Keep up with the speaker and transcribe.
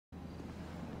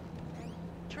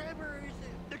Trevor is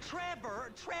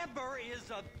Trevor is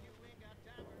a...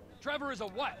 Trevor is a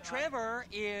what? Trevor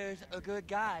is a good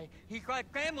guy. He's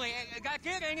like family. That's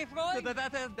it, ain't it, Floyd?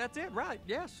 That's it, right?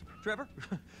 Yes, Trevor.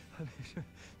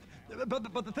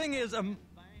 but the thing is,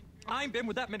 I ain't been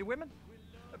with that many women.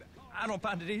 I don't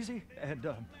find it easy, and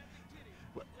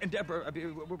Deborah, I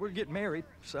mean, we're getting married,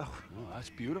 so. Oh, that's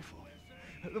beautiful.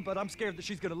 But I'm scared that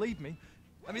she's gonna leave me.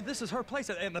 I mean, this is her place,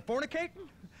 and the fornicating.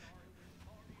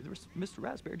 There was Mr.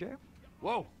 Raspberry Jam.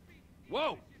 Whoa,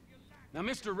 whoa! Now,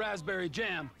 Mr. Raspberry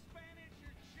Jam,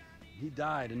 he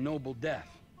died a noble death,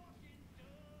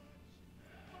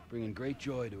 bringing great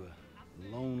joy to a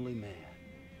lonely man.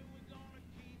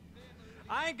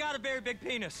 I ain't got a very big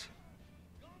penis.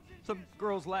 Some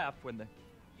girls laugh when they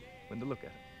look at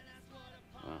it.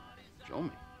 Well, show me.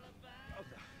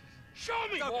 Show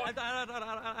me, No, boy!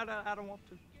 I don't want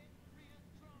to.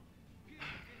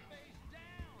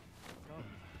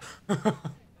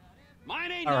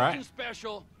 Mine ain't All nothing right.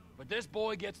 special, but this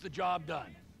boy gets the job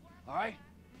done. All right?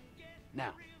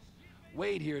 Now,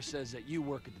 Wade here says that you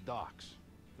work at the docks.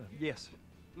 Yes.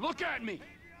 Look at me!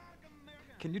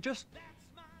 Can you just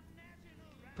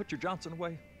put your Johnson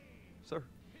away, sir?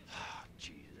 Oh,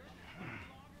 Jesus.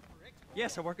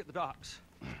 Yes, I work at the docks.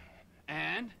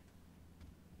 And?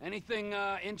 Anything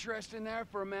interesting there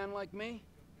for a man like me?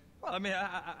 Well, I mean,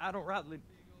 I don't rightly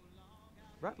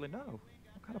know.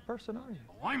 What kind of person are you?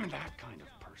 Oh, I'm that kind of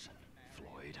person,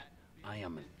 Floyd. I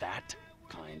am that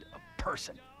kind of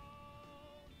person.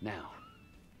 Now,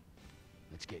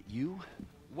 let's get you,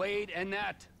 Wade, and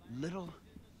that little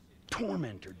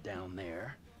tormentor down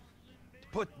there to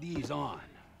put these on.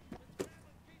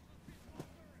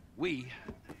 We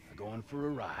are going for a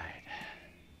ride.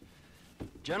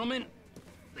 Gentlemen,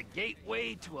 the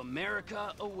gateway to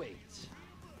America awaits.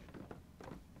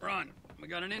 Ron, we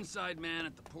got an inside man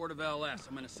at the port of LS.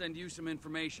 I'm gonna send you some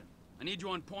information. I need you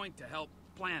on point to help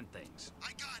plan things.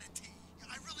 I got it, T.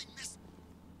 I really missed...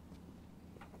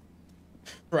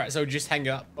 Right, so just hang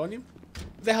up on him.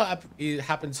 What the hell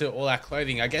happened to all our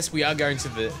clothing? I guess we are going to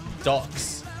the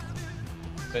docks,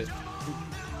 but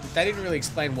they didn't really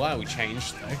explain why we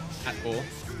changed though at all.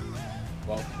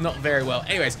 Well, not very well.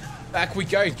 Anyways, back we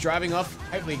go, driving off.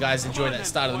 Hopefully you guys enjoyed that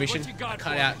start of the mission.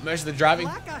 Cut out most of the driving.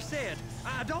 Like I said,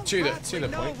 I don't To the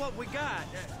know point. what we got.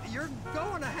 You're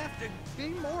going to have to be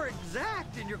more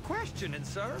exact in your questioning,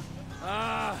 sir.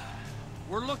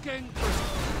 We're looking for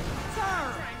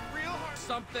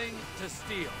something to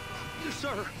steal.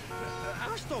 Sir,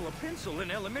 I stole a pencil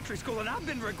in elementary school, and I've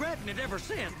been regretting it ever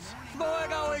since.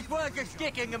 Floyd always was a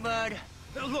stick in the mud.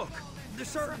 Look,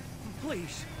 sir,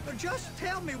 please, just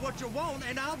tell me what you want,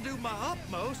 and I'll do my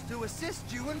utmost to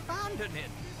assist you in finding it.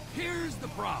 Here's the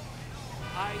problem.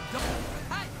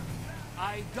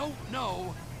 I don't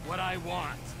know what I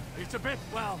want. It's a bit,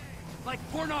 well, like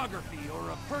pornography or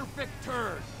a perfect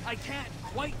turd. I can't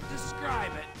quite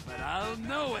describe it, but I'll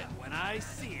know it when I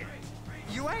see it.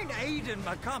 You ain't aiding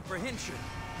my comprehension.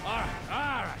 All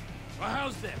right. Well,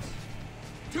 how's this?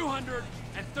 $236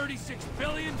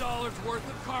 billion worth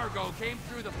of cargo came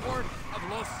through the port of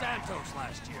Los Santos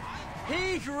last year.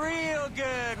 He's real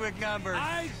good with numbers.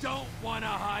 I don't want to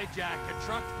hijack a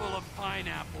truck full of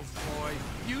pineapples, boy.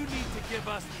 You need to give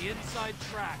us the inside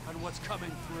track on what's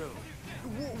coming through.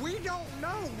 We don't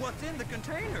know what's in the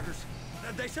containers.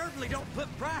 They certainly don't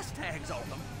put price tags on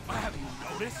them. Have you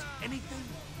noticed anything?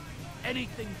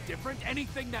 Anything different?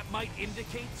 Anything that might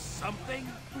indicate something?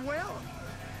 Well,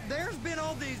 there's been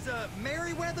all these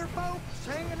Merryweather folks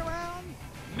hanging around.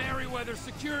 Merryweather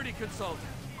security consultant.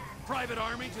 Private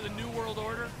army to the New World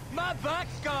Order. My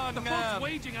butt's gone The numb. folks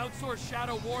waging outsourced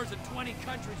shadow wars in 20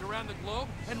 countries around the globe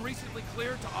and recently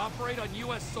cleared to operate on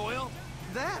U.S. soil.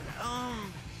 That,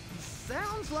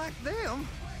 sounds like them.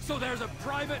 So there's a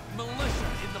private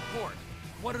militia in the port.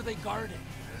 What are they guarding?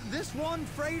 This one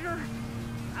freighter,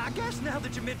 I guess now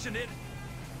that you mention it,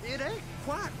 it ain't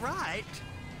quite right.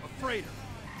 A freighter.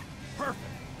 Perfect.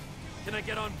 Can I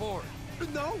get on board?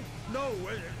 No,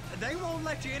 they won't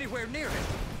let you anywhere near it.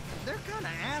 They're kind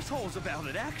of assholes about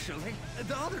it, actually.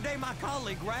 The other day, my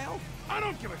colleague, Ralph... I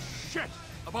don't give a shit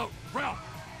about Ralph.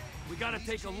 We gotta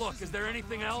take a look. Is there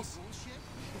anything else?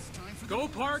 Go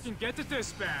park and get to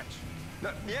dispatch.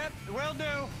 Yep, will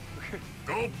do.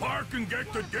 Go park and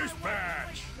get to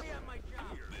dispatch.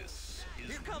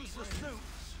 Here comes the suit.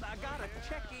 I gotta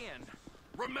check in.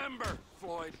 Remember,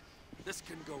 Floyd, this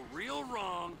can go real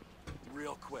wrong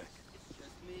real quick.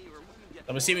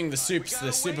 I'm assuming the soup's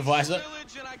the supervisor.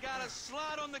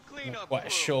 Not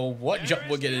quite sure what job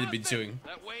we're going to be doing.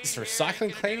 Is it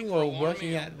recycling cleaning or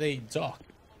working at the dock?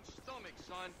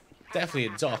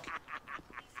 Definitely a dock.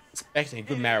 It's expecting a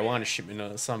good marijuana shipment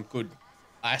or some good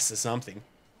ice or something.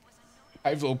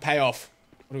 Hopefully it'll pay off.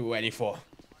 What are we waiting for?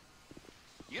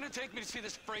 You gonna take me to see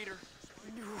this freighter?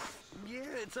 Yeah,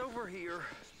 it's over here.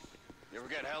 You ever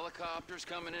get helicopters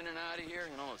coming in and out of here?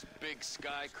 You know, those big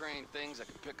sky crane things that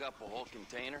can pick up a whole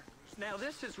container? Now,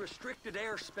 this is restricted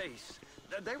airspace.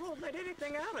 They won't let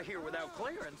anything out of here without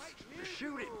clearance.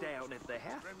 Shoot it down if they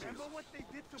have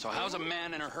to. So how's a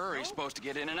man in a hurry supposed to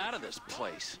get in and out of this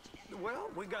place? Well,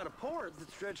 we got a port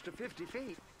that's stretched to 50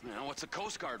 feet. You know, what's the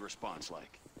Coast Guard response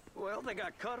like? Well, they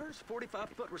got cutters,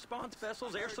 45-foot response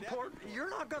vessels, air support. You're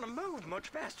not gonna move much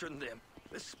faster than them,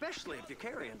 especially if you're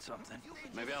carrying something.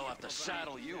 Maybe I'll have to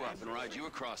saddle you up and ride you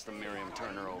across the Miriam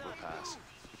Turner overpass.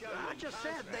 I just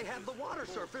said they have the water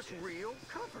surface real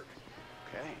covered.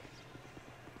 Okay.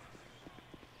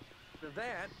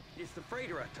 That is the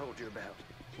freighter I told you about.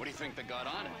 What do you think they got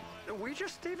on it? We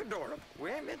just stevedored them.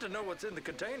 We ain't meant to know what's in the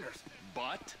containers.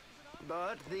 But?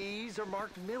 But these are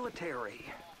marked military.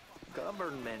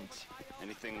 Government.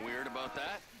 Anything weird about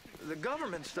that? The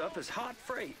government stuff is hot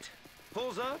freight.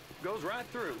 Pulls up, goes right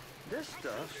through. This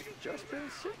stuff's just been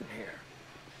sitting here.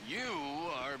 You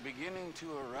are beginning to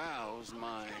arouse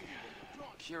my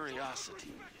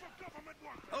curiosity.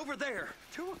 Over there,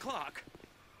 2 o'clock.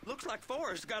 Looks like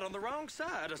Forrest got on the wrong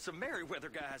side of some Merryweather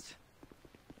guys.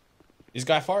 Is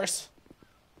Guy Forrest?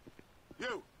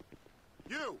 You!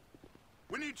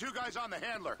 We need 2 guys on the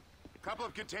handler. Couple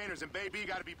of containers and Baby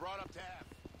gotta be brought up to F.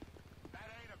 That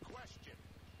ain't a question.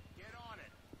 Get on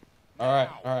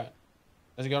it. Alright.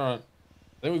 Let's get on it.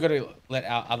 I think we've got to let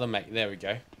our other mate... There we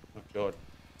go. Oh, God.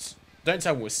 Don't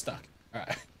tell me we're stuck.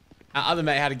 Alright. Our other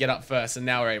mate had to get up first, and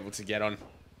now we're able to get on.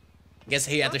 I guess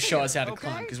he had to show us how to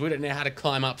climb, because we don't know how to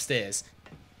climb upstairs.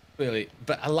 Clearly.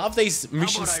 But I love these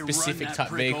mission-specific type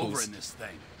vehicles. In this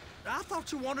thing? I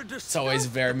thought you wanted to. It's always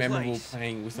very memorable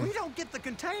playing with them. We don't get the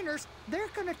containers. They're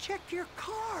gonna check your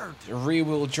card. The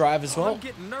rear-wheel drive as well. I'm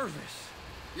getting nervous.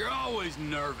 You're always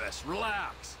nervous.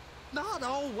 Relax. Not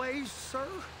always, sir.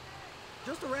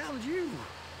 Just around you.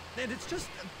 And it's just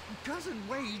Cousin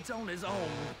Wade's on his own.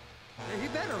 He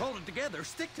better hold it together.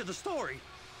 Stick to the story.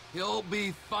 He'll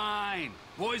be fine.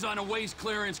 Boy's on a waste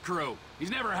clearance crew. He's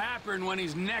never happened when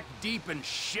he's neck deep in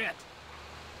shit.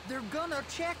 They're gonna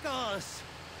check us.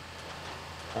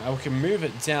 We can move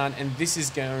it down, and this is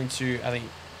going to, I think,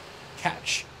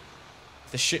 catch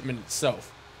the shipment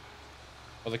itself.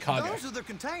 Or the cargo. Those are the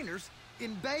containers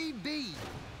in Bay B.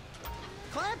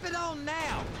 Clamp it on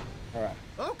now. Alright.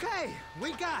 Okay,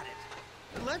 we got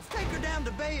it. Let's take her down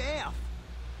to Bay F.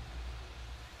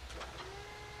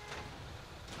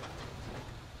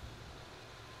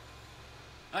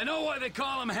 I know why they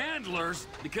call them handlers,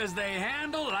 because they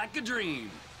handle like a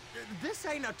dream. This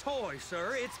ain't a toy,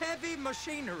 sir. It's heavy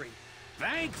machinery.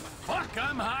 Thank fuck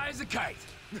I'm high as a kite.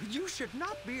 You should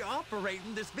not be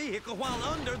operating this vehicle while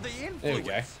under the influence. There we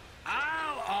go.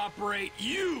 I'll operate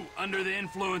you under the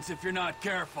influence if you're not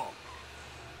careful.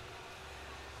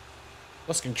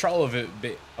 Lost control of it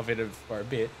for a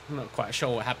bit. I'm not quite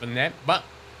sure what happened there, but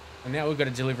now we've got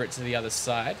to deliver it to the other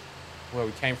side, where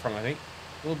we came from, I think.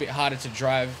 A little bit harder to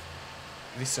drive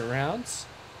this around.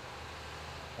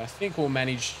 I think we'll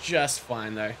manage just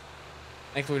fine, though.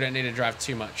 Thankfully, we don't need to drive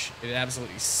too much. It'd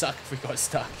absolutely suck if we got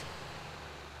stuck.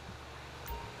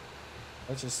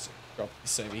 Let's just drop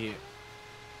this over here.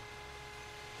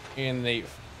 In the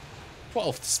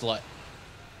 12th slot.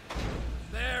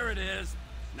 There it is.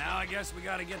 Now I guess we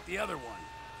gotta get the other one.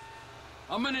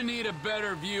 I'm gonna need a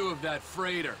better view of that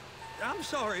freighter. I'm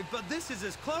sorry, but this is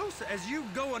as close as you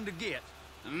going to get.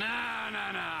 Nah.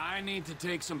 I need to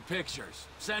take some pictures.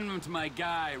 Send them to my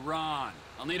guy, Ron.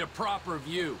 I'll need a proper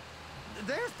view.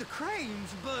 There's the cranes,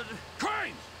 but...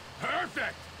 Cranes!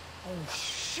 Perfect! Oh,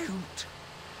 shoot.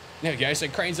 There we go, so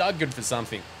cranes are good for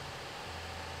something.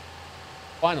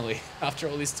 Finally, after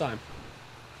all this time.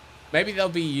 Maybe they'll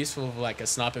be useful for like a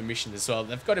sniper mission as well.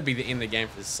 They've got to be in the game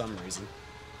for some reason.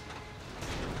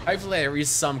 Hopefully there is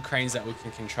some cranes that we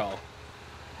can control.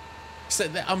 So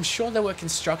I'm sure there were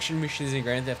construction missions in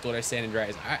Grand Theft Auto San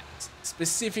Andreas. I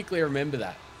specifically remember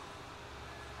that.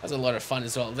 That was a lot of fun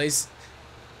as well. These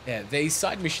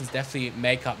side missions definitely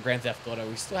make up Grand Theft Auto.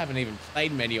 We still haven't even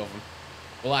played many of them.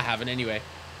 Well, I haven't anyway.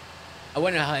 I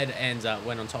went ahead and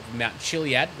went on top of Mount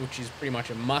Chiliad, which is pretty much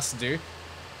a must-do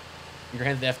in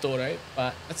Grand Theft Auto,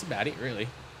 but that's about it, really.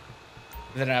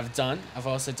 That I've done. I've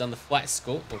also done the flight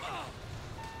school. Oh.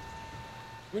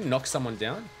 Did we knock someone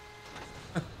down?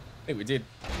 I think we did.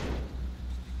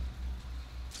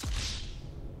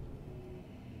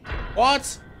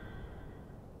 What?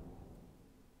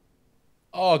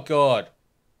 Oh, God.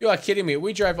 You are kidding me.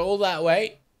 We drove all that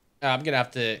way I'm gonna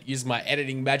have to use my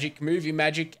editing magic, movie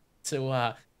magic,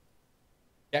 to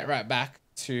get right back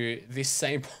to this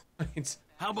same point.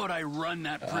 How about I run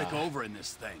that prick over in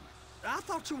this thing? I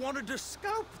thought you wanted to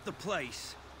scope the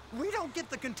place. We don't get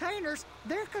the containers,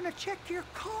 they're gonna check your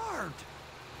card.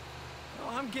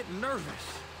 Oh, I'm getting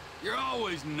nervous. You're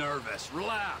always nervous.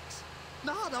 Relax.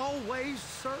 Not always,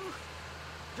 sir.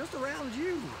 Just around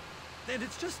you. And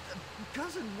it's just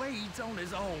Cousin Wade's on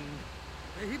his own.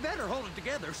 He better hold it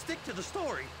together, stick to the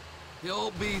story.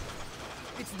 You'll be...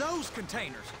 It's those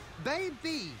containers.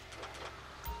 Baby.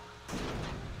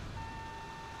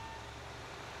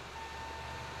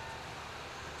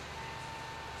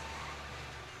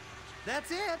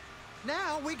 That's it.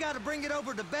 Now we gotta bring it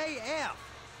over to Bay F.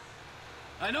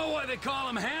 I know why they call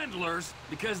them handlers,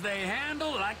 because they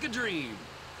handle like a dream.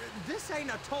 This ain't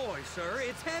a toy, sir.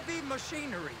 It's heavy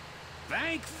machinery.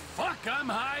 Thank fuck I'm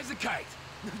high as a kite.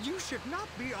 You should not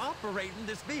be operating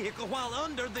this vehicle while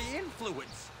under the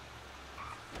influence.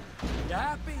 You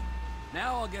happy?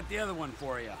 Now I'll get the other one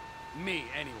for you. Me,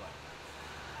 anyway.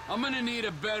 I'm gonna need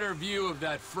a better view of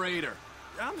that freighter.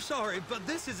 I'm sorry, but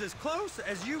this is as close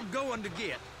as you going to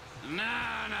get. Nah.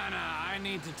 I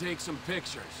need to take some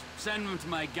pictures. Send them to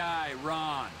my guy,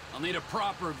 Ron. I'll need a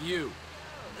proper view.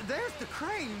 There's the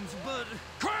cranes, but...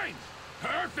 Crane!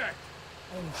 Perfect!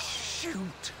 Oh,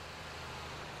 shoot.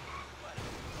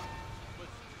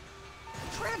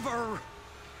 Trevor!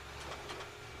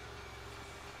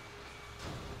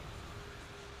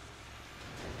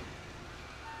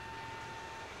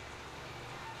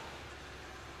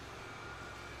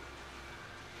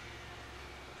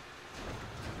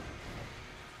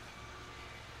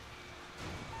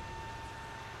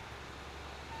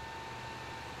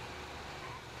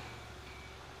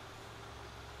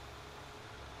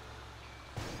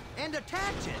 And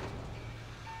attach it.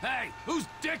 Hey, whose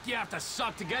dick you have to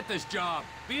suck to get this job?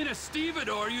 Being a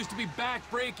stevedore used to be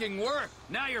back-breaking work.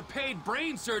 Now you're paid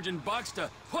brain surgeon bucks to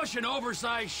push an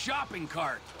oversized shopping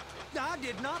cart. I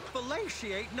did not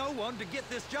fellatiate no one to get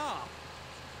this job.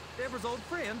 Deborah's old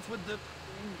friends with the...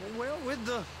 well, with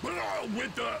the...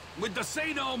 With the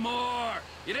say no more.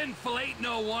 You didn't fillet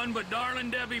no one, but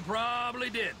darling Debbie probably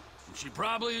did. She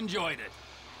probably enjoyed it.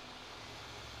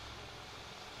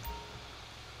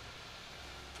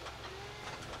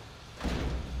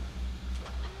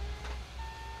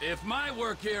 If my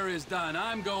work here is done,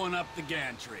 I'm going up the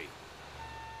gantry.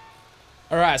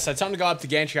 Alright, so time to go up the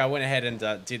gantry. I went ahead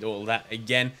and did all that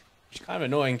again. Which is kind of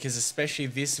annoying because especially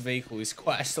this vehicle is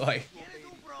quite slow.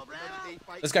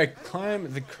 Let's go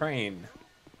climb the crane.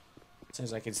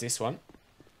 Seems like it's this one.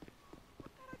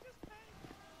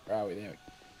 Where are we? There we go.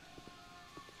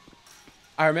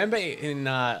 I remember in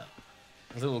a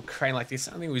little crane like this,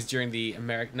 I think it was during the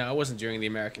American... No, it wasn't during the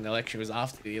American election. It was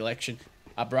after the election.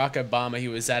 Barack Obama, he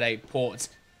was at a port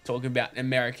talking about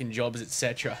American jobs,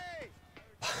 etc.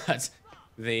 But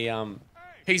the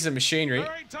piece of machinery,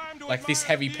 like this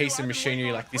heavy piece of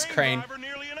machinery, like this crane,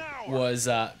 was,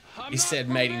 he said,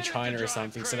 made in China or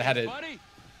something. So they had to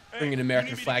bring an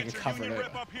American flag and cover it over.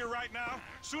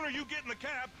 Sooner you get in the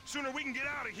cab, sooner we can get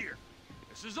out of here.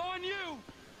 This is on you.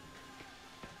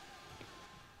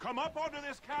 Come up onto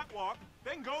this catwalk,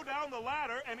 then go down the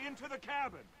ladder and into the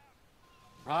cabin.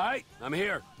 All right, I'm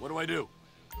here. What do I do?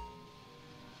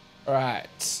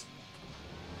 Alright.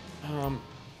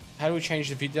 How do we change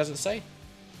the view? Does it say?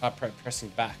 Pressing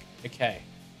back. Okay.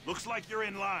 Looks like you're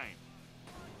in line.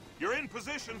 You're in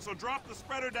position, so drop the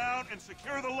spreader down and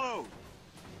secure the load.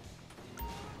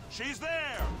 She's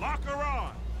there. Lock her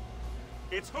on.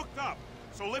 It's hooked up,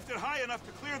 so lift it high enough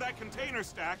to clear that container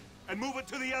stack and move it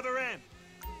to the other end.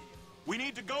 We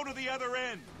need to go to the other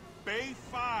end. Bay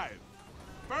 5.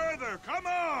 Further, come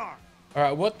on!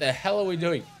 Alright, what the hell are we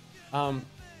doing?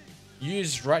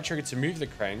 Use right trigger to move the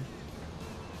crane.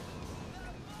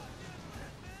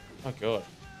 Oh god.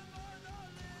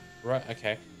 Right,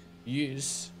 okay.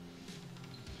 Use...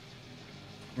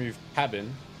 Move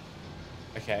cabin.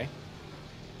 Okay.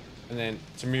 And then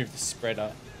to move the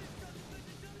spreader.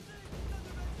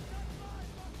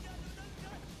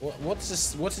 What's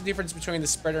this? What's the difference between the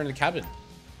spreader and the cabin?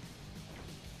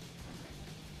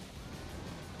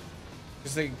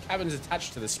 Because the cabin's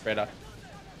attached to the spreader.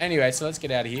 Anyway, so let's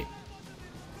get out of here.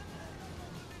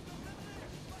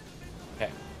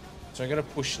 Okay. So I gotta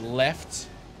push left.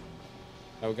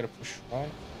 No, we're gonna push right.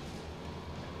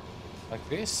 Like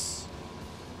this.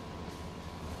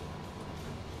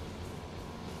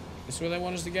 This is where they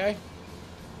want us to go?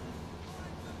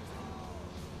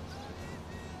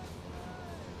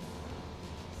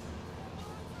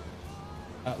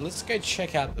 Let's go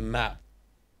check out the map.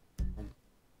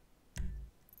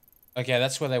 Okay,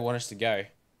 that's where they want us to go.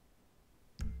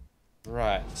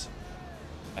 Right.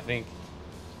 I think.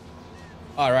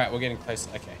 All right, we're getting close.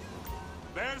 Okay.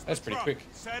 There's That's the pretty truck. quick.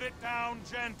 Set it down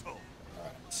gentle. All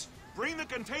right. Bring the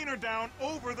container down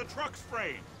over the truck's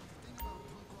frame. The thing about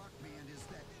punk rock band is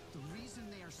that the reason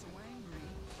they are so angry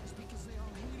is because they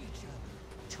all hate each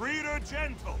other. Treat her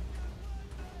gentle.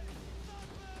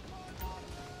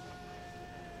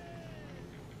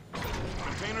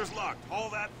 Container's locked. Haul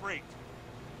that freight.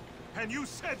 And you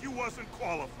said you wasn't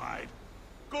qualified.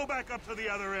 Go back up to the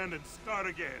other end and start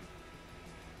again.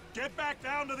 Get back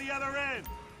down to the other end.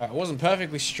 It wasn't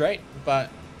perfectly straight, but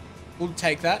we'll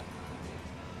take that.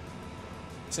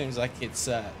 Seems like it's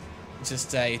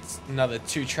just it's another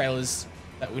 2 trailers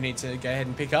that we need to go ahead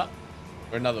and pick up,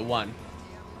 or another 1,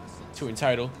 2 in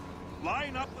total.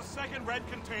 Line up the second red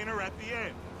container at the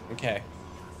end. Okay.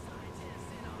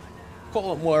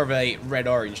 Call it more of a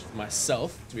red-orange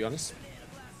myself, to be honest.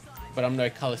 But I'm no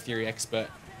color theory expert.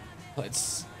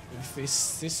 Let's move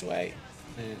this way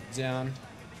and down.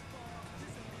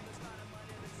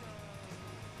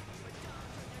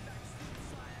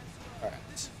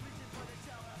 Alright.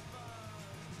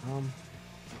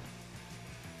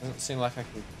 Doesn't seem like I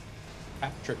can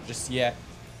capture it just yet.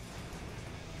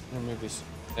 I'm gonna move this.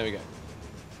 There we go.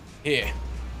 Here.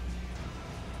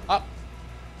 Up.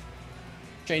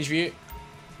 Change view.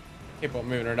 Keep on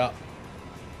moving it up.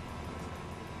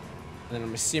 And then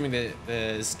I'm assuming that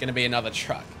there's going to be another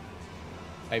truck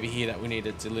over here that we need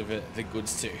to deliver the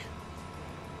goods to.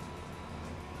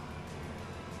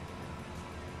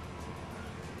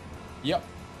 Yep.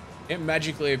 It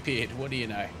magically appeared. What do you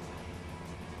know?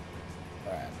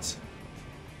 Alright.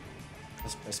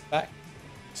 Let's press back.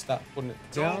 Start putting it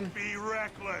down. Don't be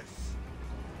reckless.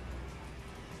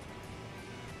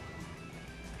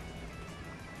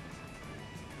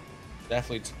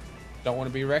 Definitely don't want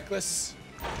to be reckless.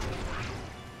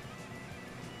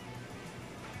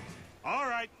 All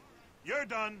right, you're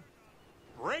done.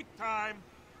 Break time.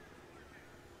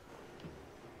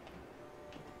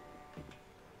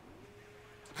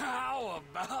 How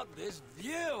about this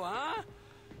view, huh?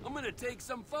 I'm gonna take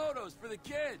some photos for the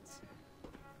kids.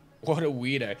 What a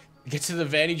weirdo. Get to the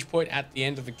vantage point at the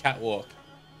end of the catwalk.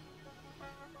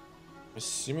 I'm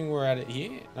assuming we're at it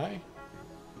here? No?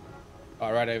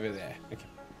 Oh, right over there. Okay.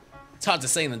 It's hard to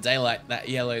see in the daylight, that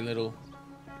yellow little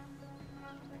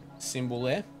symbol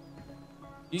there.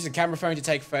 Use a camera phone to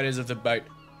take photos of the boat.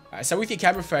 Alright, so with your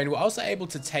camera phone, we're also able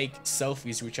to take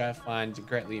selfies, which I find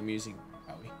greatly amusing.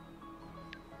 Are we?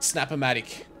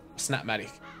 Snap-o-matic. Snap-matic.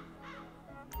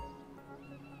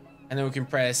 And then we can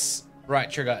press right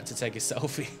trigger to take a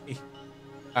selfie.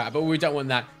 Alright, but we don't want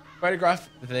that. Photograph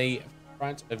the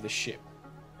front of the ship.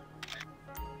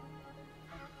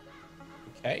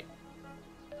 Okay.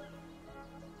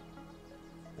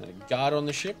 And a guard on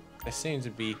the ship. There seems to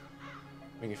be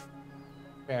having a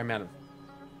fair amount of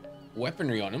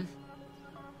weaponry on him.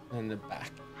 And the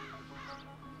back.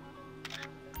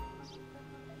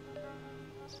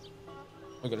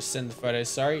 We've got to send the photos,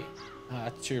 sorry,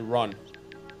 to Ron.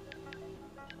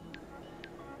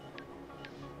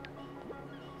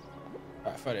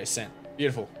 Alright, photos sent.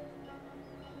 Beautiful.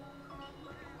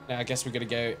 Now I guess we're going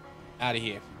to go out of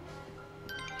here.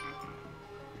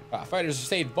 Alright, photos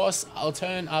received. Boss, I'll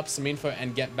turn up some info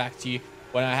and get back to you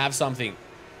when I have something.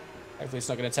 Hopefully it's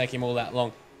not going to take him all that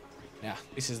long. Now,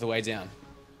 this is the way down.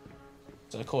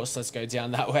 So of course, let's go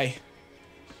down that way.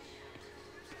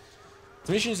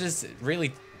 The mission is just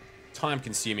really time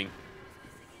consuming.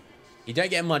 You don't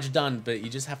get much done, but you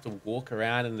just have to walk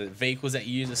around and the vehicles that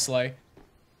you use are slow.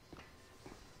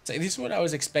 So this is what I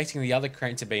was expecting the other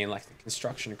crane to be in, like the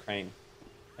construction crane.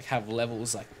 Like have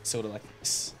levels like sort of like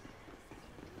this.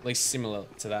 At least similar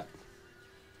to that.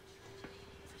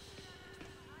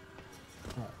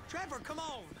 Trevor, come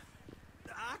on.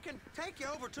 I can take you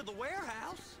over to the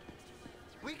warehouse.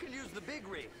 We can use the big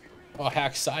rig. Oh, how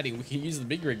exciting. We can use the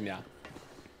big rig now.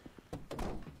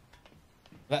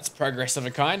 That's progress of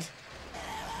a kind.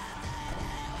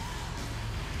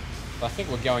 I think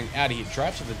we're going out of here.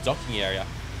 Drive to the docking area.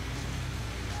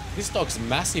 This dock's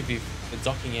massive if the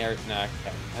docking area... No, okay.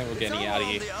 I think we're getting out of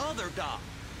here. It's on the other dock.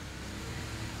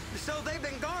 So they've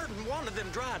been guarding one of them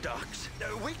dry docks.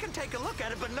 We can take a look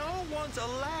at it, but no one's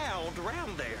allowed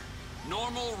around there.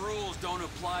 Normal rules don't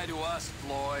apply to us,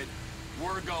 Floyd.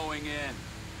 We're going in.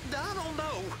 I don't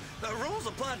know. The rules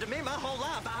applied to me my whole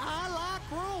life. I like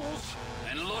rules.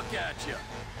 And look at you.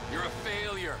 You're a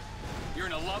failure. You're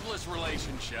in a loveless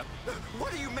relationship.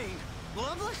 What do you mean?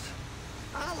 Loveless?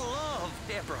 I love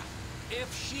Deborah.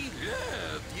 If she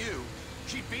loved you,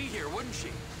 she'd be here, wouldn't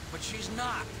she? But she's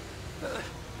not.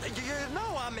 You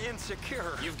know I'm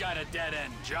insecure. You've got a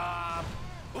dead-end job.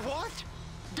 What?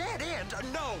 Dead end?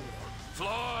 No.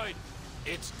 Floyd,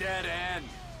 it's dead end.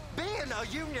 Being a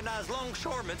unionized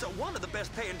longshoreman's one of the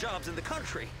best paying jobs in the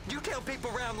country. You tell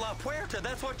people around La Puerta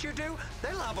that's what you do,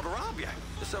 they're liable to rob you.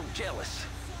 They're so jealous.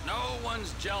 No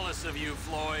one's jealous of you,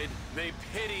 Floyd. They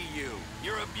pity you.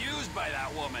 You're abused by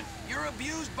that woman. You're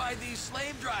abused by these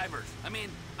slave drivers. I mean,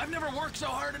 I've never worked so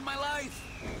hard in my life.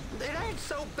 It ain't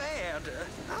so bad.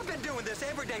 I've been doing this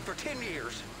every day for 10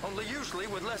 years, only usually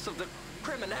with less of the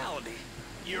criminality.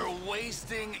 You're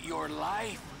wasting your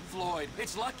life, Floyd.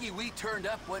 It's lucky we turned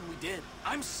up when we did.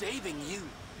 I'm saving you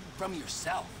from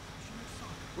yourself.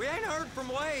 We ain't heard from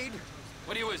Wade.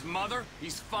 What are you, his mother?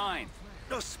 He's fine.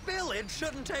 No, spillage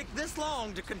shouldn't take this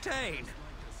long to contain.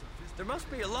 There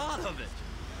must be a lot of it.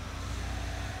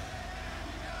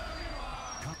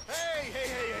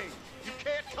 Hey! You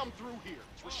can't come through here.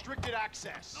 It's restricted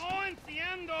access. No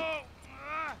entiendo.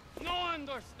 No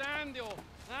understando.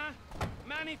 Huh?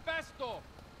 Manifesto.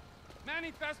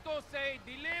 Manifesto say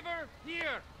deliver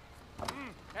here.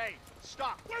 Hey,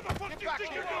 stop. Where the fuck Get do you back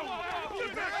think here. you're going?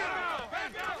 Get back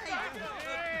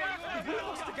We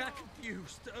must have got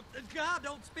confused. God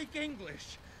don't speak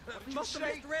English. Must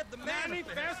have misread the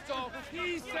Manifesto.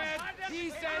 He said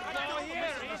go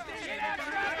here.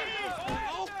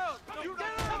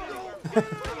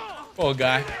 Poor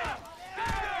guy.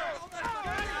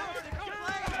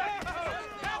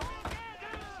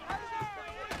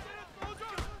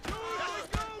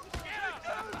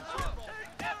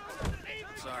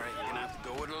 Sorry, you're gonna have to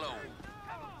go it alone.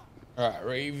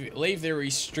 Alright, leave the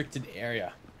restricted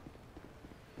area.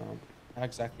 How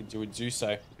exactly do we do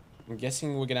so? I'm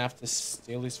guessing we're gonna have to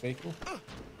steal this vehicle.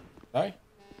 No?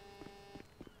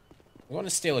 We want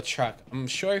to steal a truck. I'm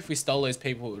sure if we stole those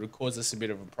people, it would cause us a bit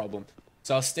of a problem.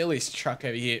 So I'll steal this truck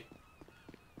over here.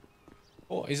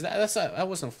 Oh, is that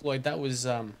wasn't Floyd, that was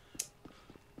I'm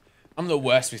the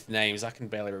worst with names. I can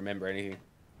barely remember anything.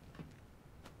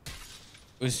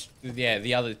 It was, yeah,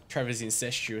 the other Trevor's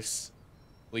incestuously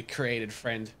created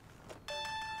friend.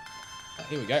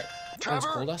 Here we go. Someone's Trevor,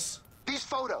 called us. these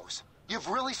photos, you've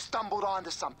really stumbled onto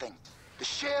something. The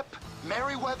ship,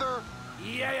 Merryweather.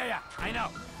 Yeah, I know.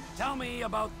 Tell me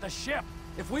about the ship.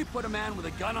 If we put a man with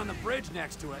a gun on the bridge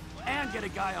next to it and get a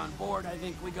guy on board, I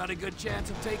think we got a good chance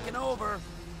of taking over.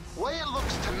 Way it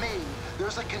looks to me,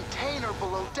 there's a container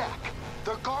below deck.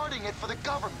 They're guarding it for the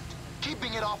government,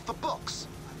 keeping it off the books.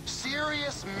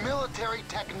 Serious military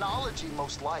technology,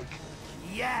 most like.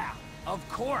 Yeah, of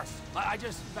course. I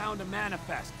just found a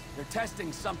manifest. They're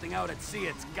testing something out at sea.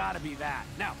 It's gotta be that.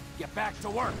 Now, get back to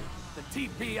work. The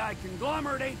TPI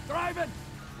conglomerate ain't thriving.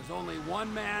 There's only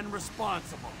one man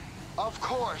responsible. Of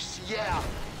course, yeah.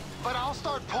 But I'll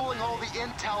start pulling all the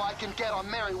intel I can get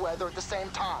on Merryweather at the same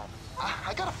time.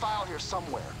 I got a file here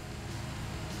somewhere.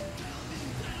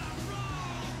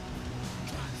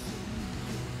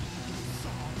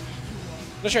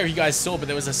 Not sure if you guys saw, but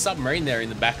there was a submarine there in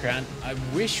the background. I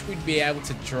wish we'd be able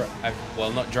to drive,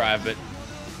 well, not drive, but,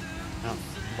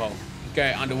 well,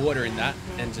 go underwater in that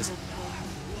and just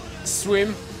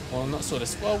swim. Well, not sort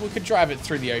of, well, we could drive it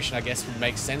through the ocean, I guess would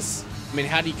make sense. I mean,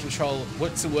 how do you control,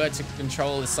 what's the word to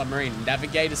control a submarine?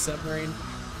 Navigate a submarine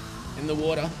in the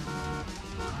water?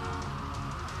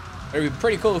 It would be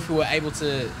pretty cool if we were able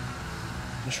to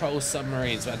control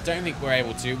submarines, but I don't think we're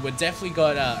able to. We've definitely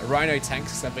got rhino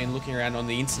tanks. I've been looking around on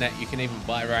the internet. You can even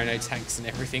buy rhino tanks and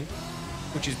everything,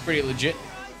 which is pretty legit.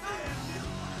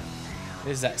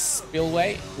 There's that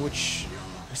spillway, which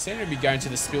we seem to be going to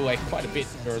the spillway quite a bit.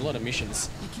 There are a lot of missions.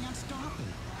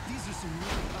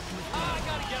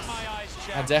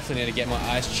 I definitely need to get my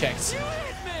eyes checked.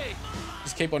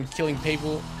 Just keep on killing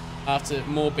people after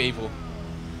more people.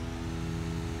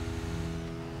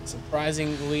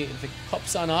 Surprisingly, the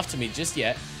cops aren't after me just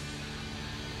yet,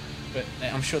 but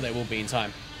I'm sure they will be in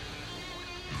time.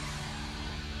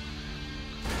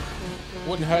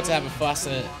 Wouldn't hurt to have a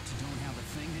faster...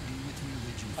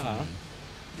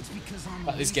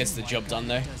 But this gets the job done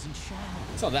though.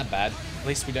 It's not that bad. At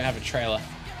least we don't have a trailer.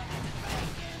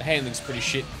 The handling's pretty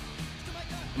shit.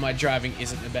 My driving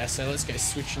isn't the best, so let's go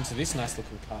switch into this nice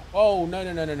looking car. Oh, no, I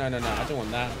don't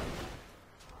want that.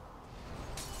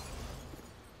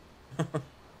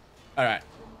 Alright.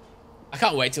 I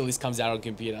can't wait till this comes out on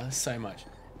computer so much.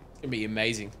 It's gonna be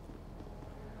amazing.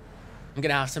 I'm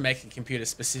gonna have to make a computer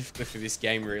specifically for this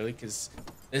game, really, because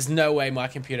there's no way my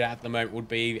computer at the moment would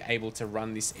be able to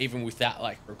run this even without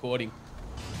like recording.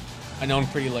 I know on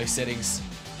pretty low settings.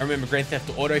 I remember Grand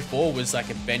Theft Auto 4 was like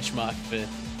a benchmark for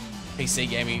PC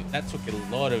gaming. That took a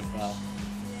lot of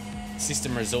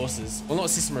system resources. Well, not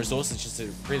system resources, just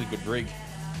a really good rig.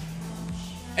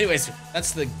 Anyways,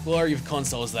 that's the glory of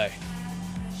consoles though.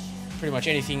 pretty much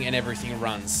anything and everything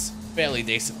runs fairly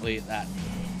decently at that.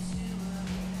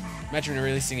 Imagine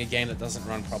releasing a game that doesn't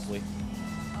run properly.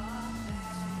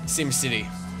 SimCity,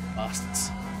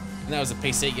 bastards. And that was a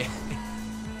PC game.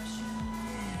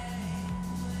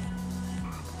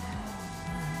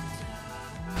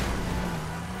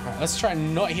 Alright, let's try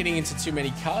not hitting into too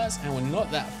many cars, and we're not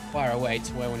that far away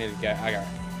to where we need to go. Okay,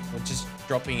 we're just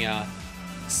dropping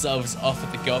ourselves off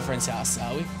at the girlfriend's house,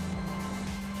 are we?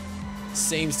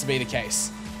 Seems to be the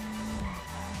case.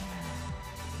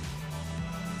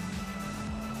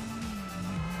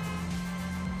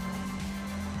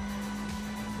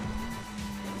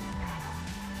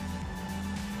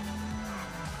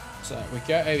 So we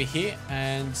go over here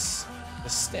and the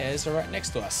stairs are right next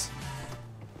to us.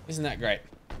 Isn't that great?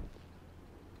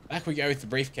 Back we go with the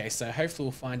briefcase, so hopefully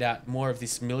we'll find out more of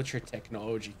this military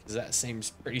technology, because that seems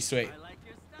pretty sweet. I like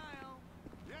your style.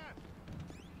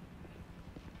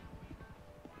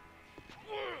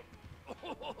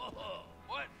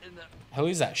 What in the Hell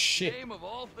is that shit? name of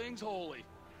all things holy?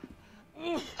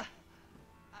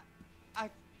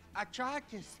 I tried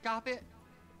to stop it,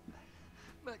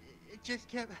 but it just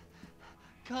kept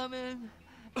coming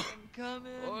and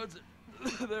coming. Oh, it's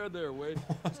there, Wade.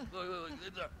 Look,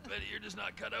 Betty, you're just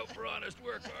not cut out for honest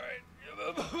work, all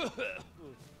right?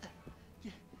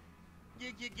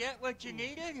 Did you get what you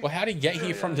needed? Well, how did he get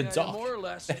here from the Yeah, dock? more or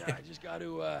less. I just got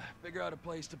to figure out a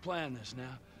place to plan this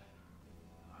now.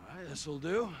 All right, this'll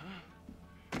do.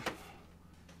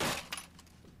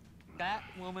 That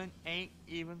woman ain't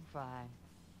even fine.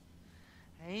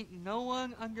 Ain't no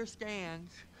one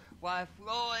understands why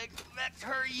Floyd lets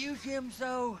her use him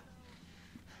so.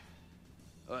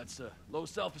 Oh, it's low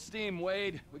self-esteem,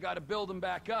 Wade. We got to build him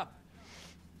back up.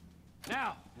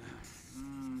 Now.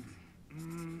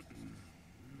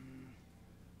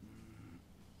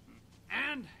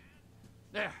 And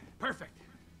there, perfect.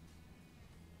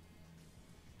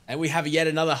 And we have yet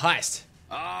another heist.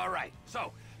 All right,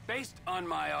 so based on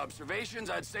my observations,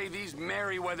 I'd say these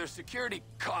Merryweather security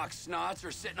cocksnots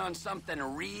are sitting on something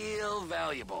real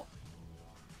valuable.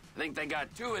 I think they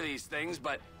got 2 of these things,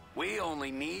 but we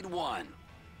only need 1.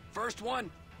 First one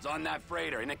is on that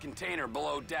freighter in a container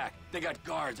below deck. They got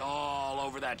guards all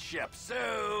over that ship,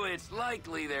 so it's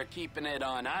likely they're keeping it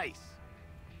on ice.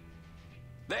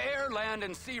 The air, land,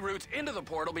 and sea routes into the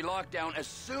port will be locked down as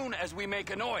soon as we make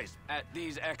a noise at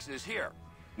these X's here.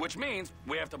 Which means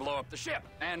we have to blow up the ship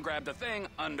and grab the thing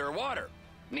underwater.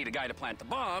 Need a guy to plant the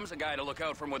bombs, a guy to look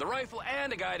out for him with a rifle,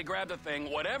 and a guy to grab the thing,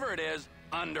 whatever it is,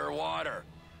 underwater.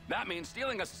 That means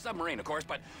stealing us a submarine, of course,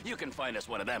 but you can find us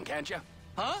one of them, can't you?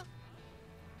 Huh?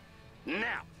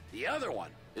 Now, the other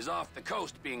one is off the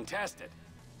coast being tested.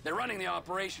 They're running the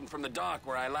operation from the dock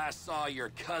where I last saw your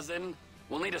cousin.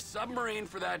 We'll need a submarine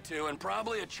for that too, and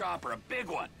probably a chopper, a big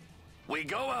one. We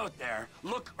go out there,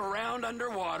 look around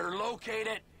underwater, locate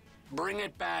it, bring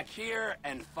it back here,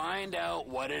 and find out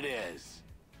what it is.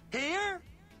 Here?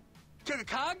 To the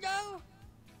Congo?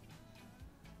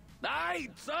 Aye,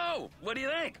 so, what do you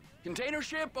think? Container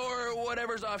ship or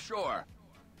whatever's offshore?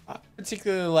 I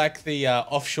particularly like the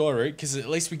offshore route, because at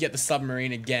least we get the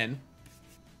submarine again.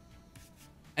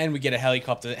 And we get a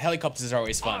helicopter. Helicopters are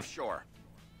always fun. Offshore.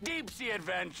 Deep sea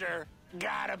adventure.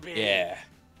 Gotta be. Yeah,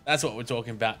 that's what we're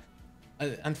talking about.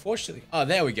 Unfortunately, oh,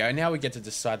 there we go. Now we get to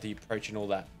decide the approach and all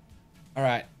that. All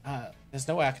right, there's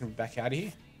no way I can back out of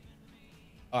here.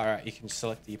 All right, you can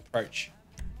select the approach.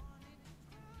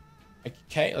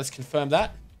 Okay, let's confirm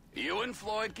that. You and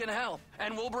Floyd can help,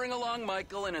 and we'll bring along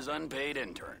Michael and his unpaid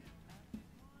intern.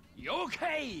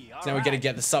 Okay. So now we got to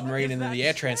get the submarine and then the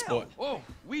air transport. Oh,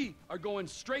 we are going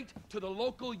straight to the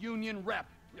local union rep.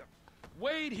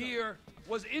 Wade here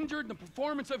was injured in the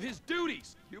performance of his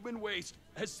duties. Human waste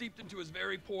has seeped into his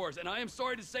very pores, and I am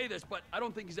sorry to say this, but I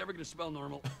don't think he's ever going to smell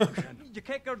normal. You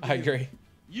can't go to the I agree.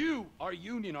 You are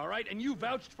union, all right? And you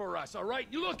vouched for us, all right?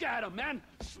 You look at him, man.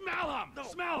 Smell him. No.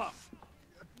 Smell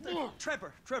him.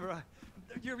 Trevor,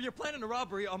 you're planning a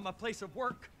robbery on my place of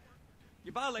work.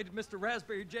 You violated Mr.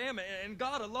 Raspberry Jam, and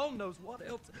God alone knows what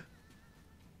else.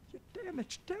 You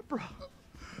damaged Deborah.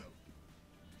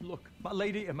 Look, my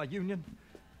lady and my union,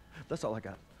 that's all I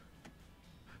got.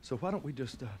 So why don't we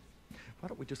just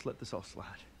let this all slide,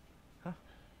 huh?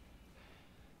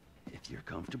 If you're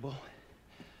comfortable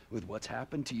with what's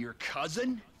happened to your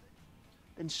cousin,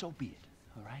 then so be it,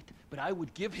 all right? But I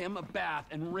would give him a bath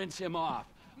and rinse him off.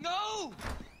 No!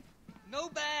 No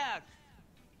bath!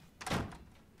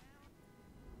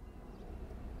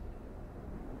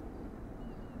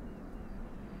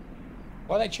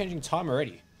 Why are they changing time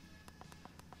already?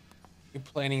 You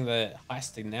planning the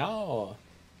heist now, or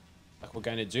like we're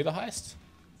going to do the heist?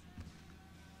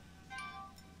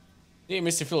 Dear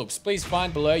Mr. Phillips, please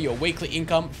find below your weekly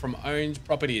income from owned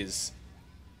properties.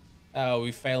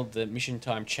 We failed the mission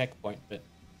time checkpoint, but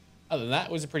other than that,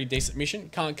 it was a pretty decent mission.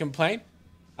 Can't complain.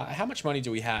 How much money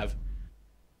do we have?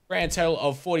 Grand total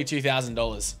of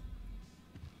 $42,000.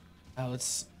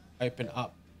 Let's open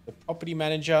up the property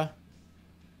manager.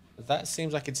 That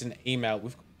seems like it's an email.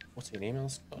 What's an email?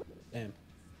 Oh, damn.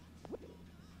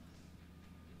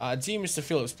 Dear Mr.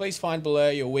 Phillips, please find below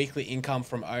your weekly income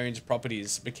from owned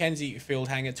properties. Mackenzie Field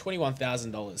Hangar,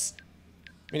 $21,000.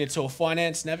 Minotaur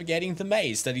Finance, navigating the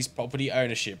maze that is property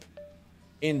ownership.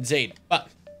 Indeed. But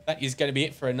that is going to be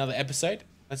it for another episode.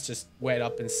 Let's just wait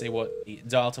up and see what the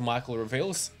dial to Michael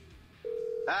reveals.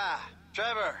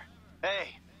 Trevor.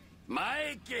 Hey.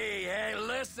 Mikey, hey,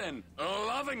 listen.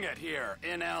 Loving it here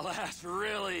in LS.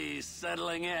 Really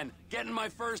settling in. Getting my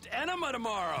first enema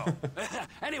tomorrow.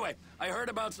 Anyway, I heard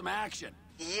about some action.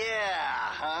 Yeah,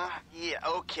 huh? Yeah,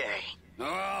 okay.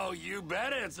 Oh, you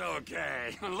bet it's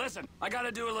okay. Listen, I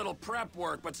gotta do a little prep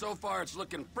work, but so far it's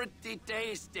looking pretty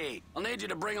tasty. I'll need you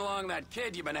to bring along that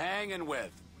kid you've been hanging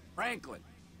with, Franklin.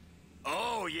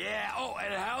 Oh, yeah. Oh,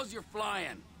 and how's your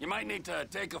flying? You might need to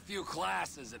take a few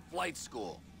classes at flight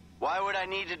school. Why would I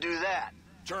need to do that?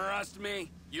 Trust me,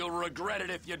 you'll regret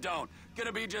it if you don't.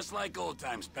 Gonna be just like old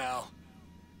times, pal.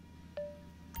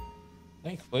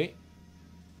 Thankfully.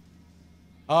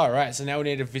 Alright, so now we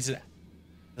need to visit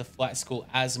the flight school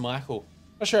as Michael.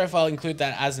 Not sure if I'll include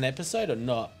that as an episode or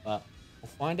not, but we'll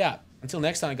find out. Until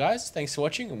next time, guys, thanks for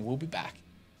watching, and we'll be back.